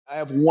I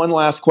have one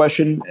last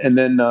question, and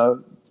then I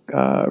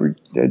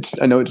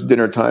know it's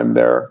dinner time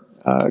there.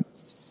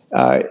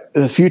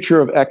 The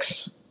future of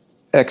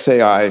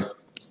XAI.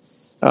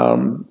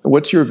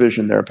 What's your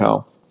vision there,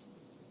 pal?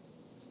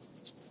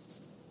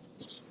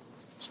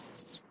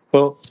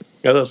 Well,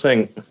 as I was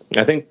saying,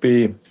 I think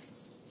the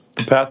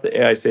path to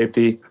AI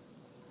safety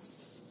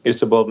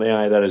is to build an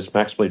AI that is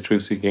maximally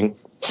truth-seeking,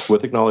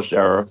 with acknowledged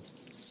error,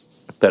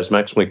 that is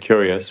maximally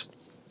curious,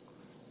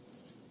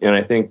 and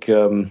I think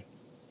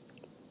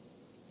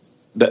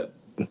that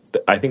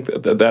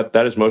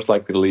that is most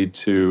likely to lead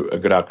to a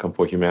good outcome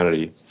for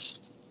humanity,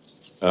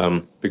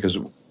 because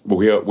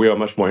we are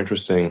much more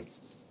interesting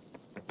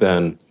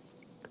than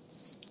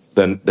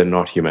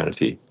not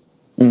humanity.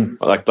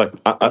 Like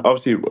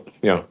obviously,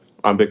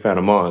 I'm a big fan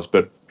of Mars,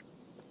 but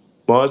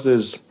Mars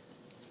is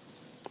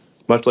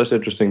much less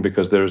interesting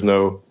because there is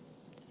no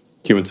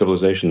human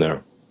civilization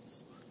there.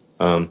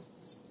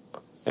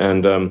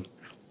 And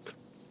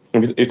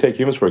if you take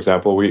humans, for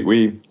example,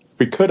 we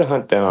could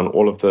hunt down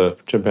all of the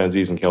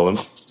chimpanzees and kill them,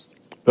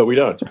 but we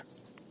don't.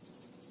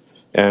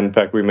 And in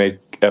fact, we make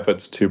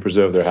efforts to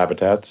preserve their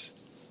habitats.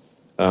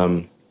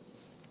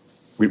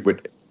 We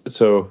would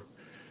so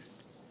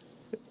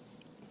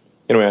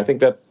anyway. I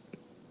think that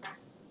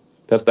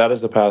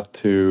is the path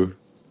to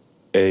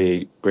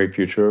a great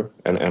future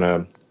and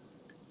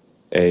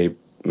a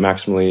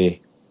maximally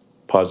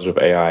positive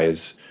AI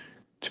is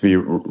to be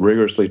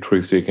rigorously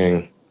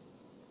truth-seeking,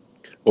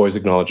 always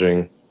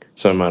acknowledging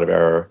some amount of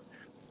error,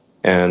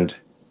 and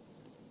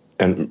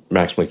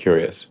maximally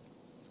curious.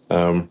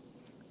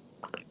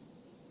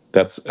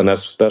 That's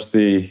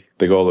the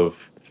goal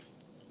of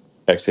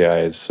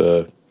XAI is,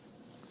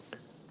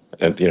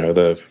 and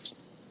the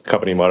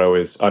company motto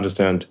is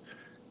understand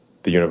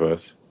the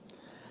universe.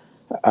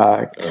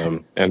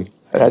 And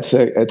That's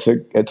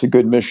a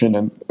good mission,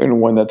 and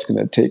one that's going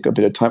to take a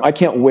bit of time. I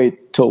can't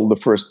wait till the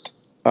first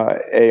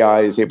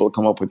AI is able to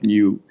come up with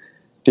new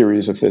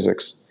theories of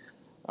physics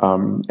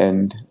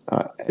and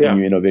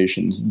new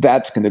innovations.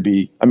 That's going to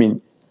be. I mean,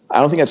 I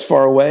don't think that's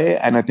far away,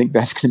 and I think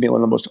that's going to be one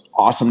of the most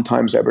awesome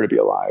times ever to be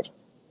alive.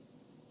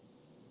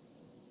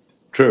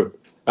 True.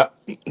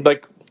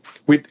 Like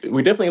we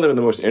definitely live in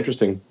the most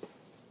interesting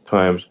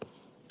times,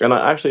 and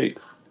I actually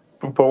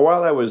for a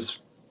while I was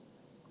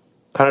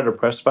kind of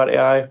depressed about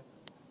AI,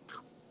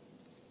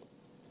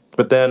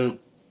 but then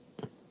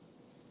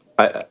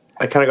I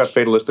kind of got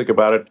fatalistic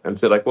about it and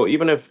said, like, well,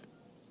 even if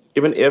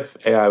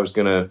AI was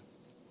gonna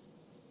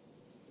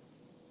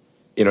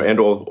end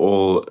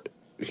all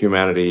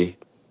humanity,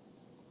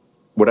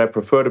 would I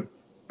prefer to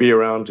be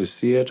around to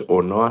see it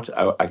or not?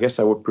 I guess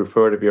I would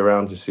prefer to be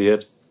around to see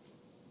it,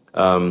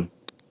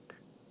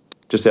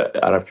 just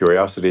out of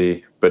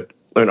curiosity. But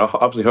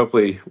obviously,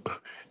 hopefully,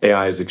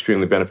 AI is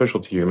extremely beneficial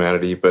to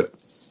humanity. But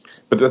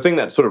the thing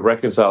that sort of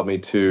reconciled me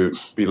to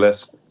be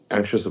less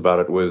anxious about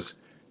it was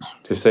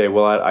to say,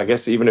 well, I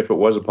guess even if it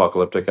was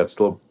apocalyptic, I'd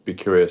still be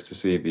curious to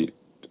see the.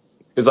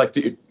 It's like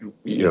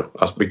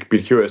I'll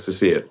be curious to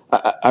see it.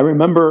 I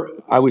remember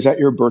I was at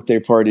your birthday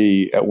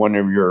party at one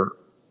of your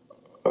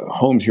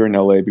homes here in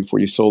LA before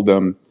you sold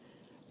them,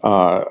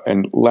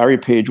 and Larry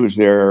Page was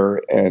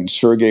there, and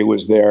Sergey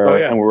was there,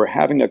 and we were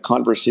having a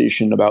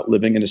conversation about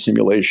living in a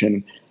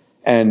simulation,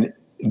 and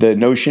the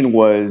notion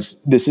was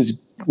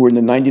we're in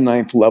the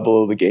 99th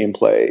level of the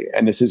gameplay,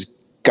 and this has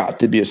got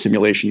to be a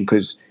simulation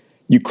because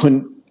you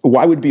couldn't.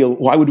 Why would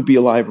it be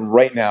alive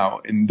right now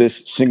in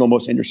this single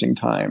most interesting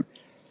time?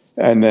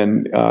 And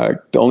then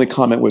the only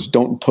comment was,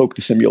 "Don't poke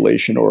the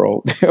simulation, or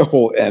it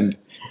will end."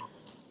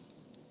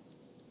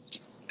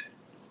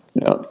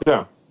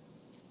 Yeah.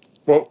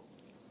 Well,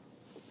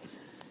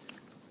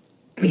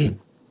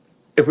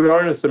 if we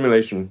are in a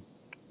simulation,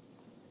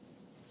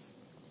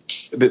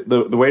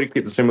 the way to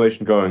keep the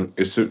simulation going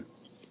is to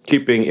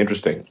keep being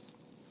interesting.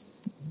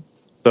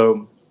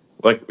 So,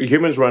 like,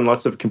 humans run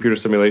lots of computer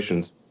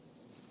simulations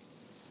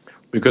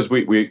because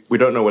we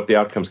don't know what the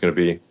outcome's going to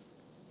be,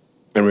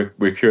 and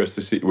we're curious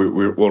to see.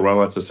 We'll run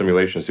lots of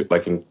simulations,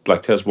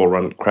 like Tesla will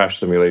run crash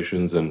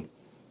simulations, and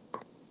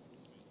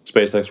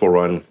SpaceX will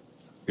run,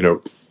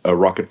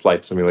 rocket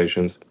flight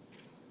simulations,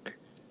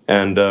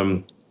 and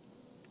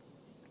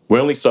we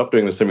only stop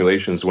doing the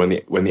simulations when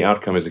the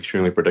outcome is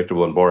extremely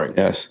predictable and boring.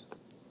 Yes.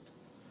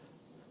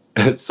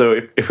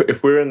 So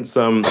if we're in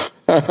some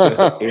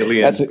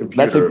alien computer,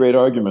 that's a great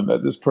argument.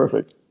 That is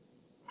perfect.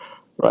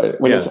 Right,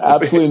 when it's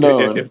absolutely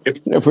known.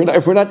 If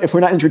we're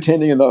not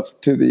entertaining enough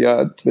to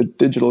the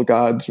digital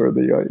gods or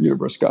the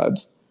universe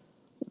gods,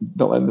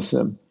 they'll end the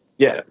sim.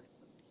 Yeah,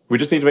 we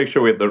just need to make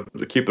sure we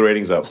keep the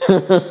ratings up.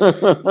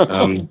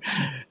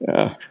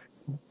 Yeah.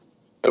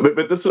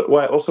 But this is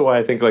why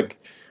I think, like,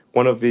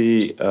 one of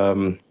the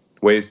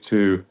ways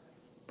to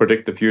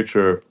predict the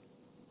future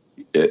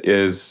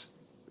is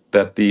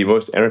that the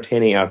most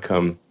entertaining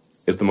outcome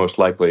is the most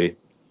likely,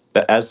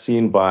 as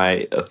seen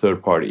by a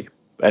third party,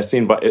 as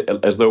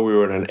though we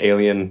were in an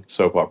alien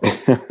soap opera.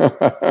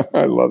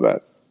 I love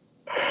that.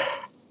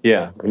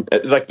 Yeah,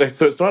 like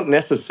so it's not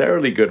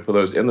necessarily good for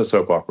those in the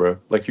soap opera.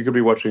 Like, you could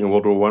be watching a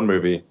World War I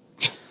movie,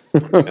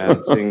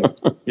 and seeing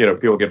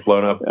people get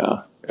blown up.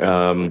 Yeah.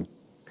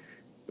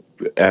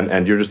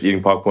 And you're just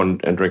eating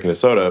popcorn and drinking a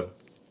soda.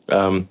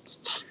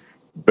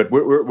 But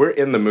we're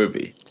in the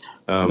movie.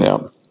 Yeah.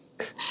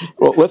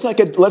 Well, let's not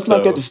get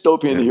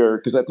dystopian here,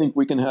 because I think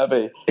we can have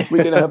a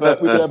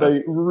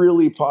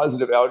really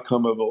positive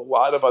outcome of a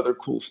lot of other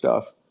cool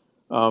stuff.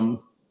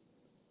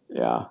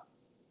 Yeah,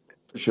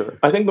 for sure.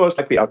 I think most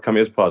likely outcome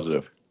is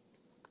positive.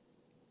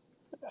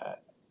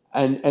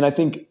 And I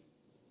think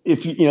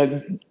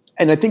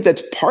and I think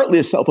that's partly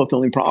a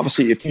self-fulfilling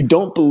prophecy. If you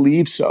don't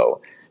believe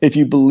so, if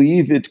you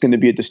believe it's going to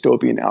be a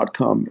dystopian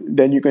outcome,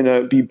 then you're going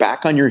to be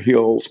back on your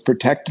heels,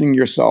 protecting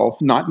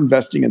yourself, not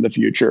investing in the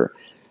future,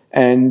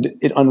 and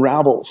it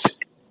unravels.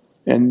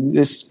 And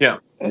this, yeah,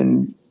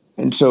 and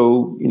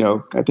so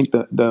I think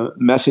the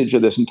message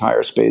of this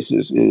entire space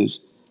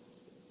is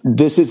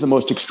this is the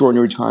most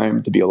extraordinary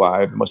time to be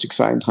alive, the most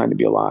exciting time to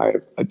be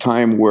alive, a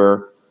time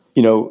where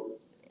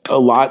a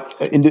lot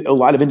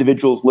of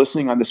individuals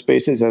listening on the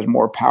spaces has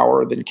more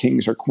power than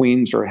kings or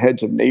queens or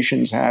heads of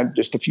nations had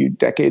just a few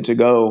decades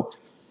ago.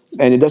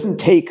 And it doesn't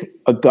take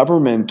a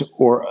government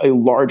or a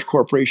large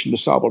corporation to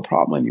solve a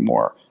problem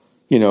anymore.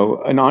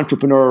 An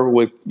entrepreneur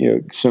with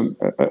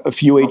a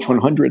few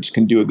H100s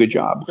can do a good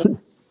job.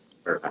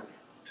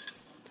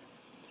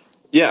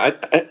 Yeah,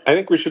 I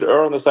think we should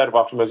err on the side of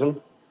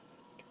optimism.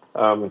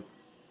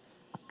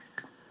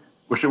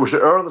 We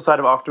should err on the side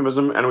of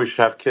optimism, and we should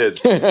have kids.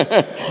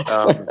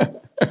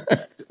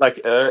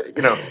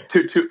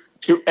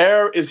 To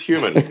err is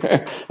human,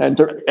 and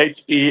to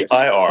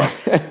HEIR,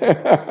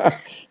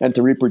 and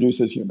to reproduce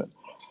is human.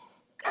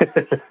 All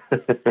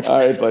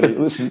right, buddy.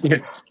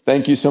 Listen,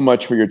 thank you so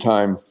much for your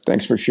time.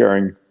 Thanks for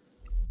sharing.